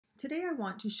Today I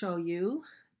want to show you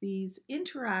these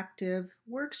interactive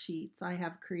worksheets I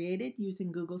have created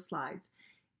using Google Slides,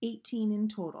 18 in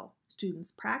total. Students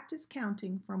practice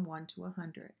counting from 1 to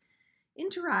 100.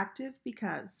 Interactive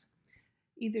because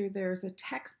either there's a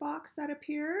text box that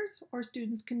appears or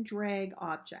students can drag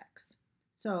objects.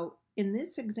 So in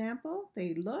this example,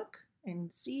 they look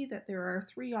and see that there are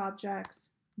 3 objects.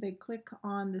 They click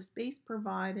on the space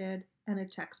provided and a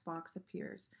text box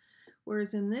appears.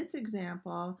 Whereas in this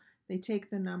example, they take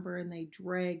the number and they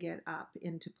drag it up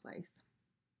into place.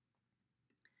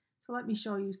 So let me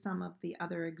show you some of the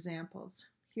other examples.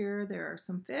 Here there are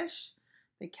some fish.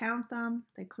 They count them,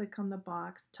 they click on the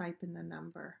box, type in the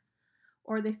number.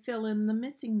 Or they fill in the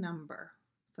missing number.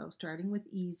 So starting with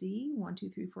easy, 1, 2,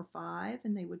 3, 4, 5,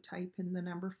 and they would type in the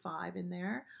number 5 in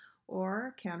there.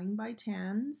 Or counting by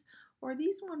tens. Or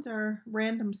these ones are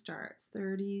random starts,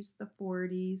 30s, the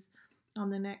 40s. On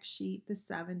the next sheet, the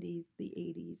 70s, the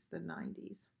 80s, the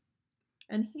 90s.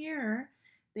 And here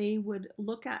they would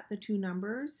look at the two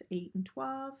numbers, 8 and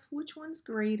 12, which one's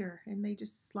greater? And they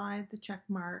just slide the check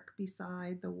mark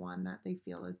beside the one that they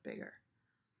feel is bigger.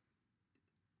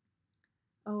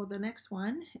 Oh, the next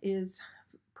one is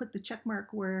put the check mark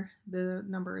where the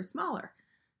number is smaller.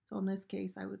 So in this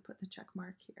case, I would put the check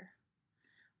mark here.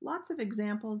 Lots of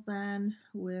examples then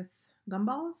with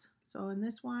gumballs. So in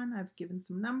this one, I've given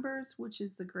some numbers, which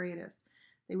is the greatest.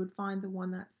 They would find the one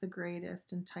that's the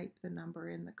greatest and type the number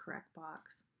in the correct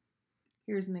box.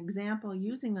 Here's an example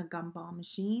using a gumball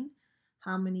machine.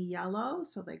 How many yellow?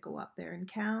 So they go up there and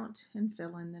count and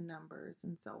fill in the numbers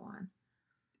and so on.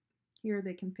 Here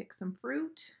they can pick some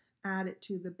fruit, add it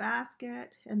to the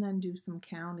basket, and then do some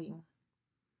counting.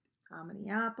 How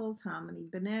many apples? How many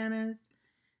bananas?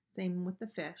 Same with the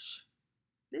fish.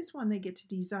 This one they get to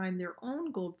design their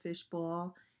own goldfish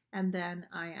bowl, and then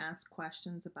I ask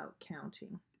questions about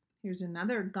counting. Here's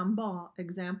another gumball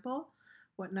example.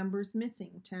 What number is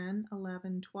missing? 10,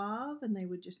 11, 12, and they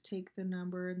would just take the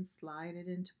number and slide it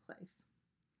into place.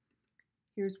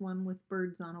 Here's one with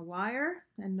birds on a wire,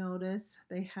 and notice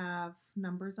they have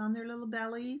numbers on their little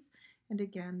bellies, and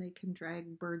again they can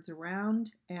drag birds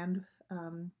around and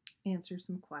answer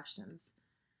some questions.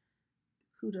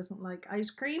 Who doesn't like ice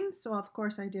cream? So of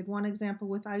course I did one example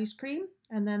with ice cream,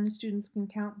 and then the students can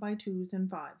count by 2s and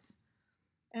 5s.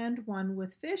 And one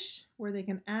with fish, where they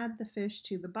can add the fish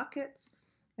to the buckets,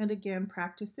 and again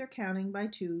practice their counting by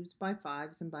 2s, by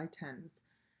 5s, and by 10s.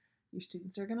 Your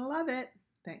students are going to love it.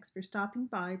 Thanks for stopping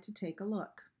by to take a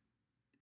look.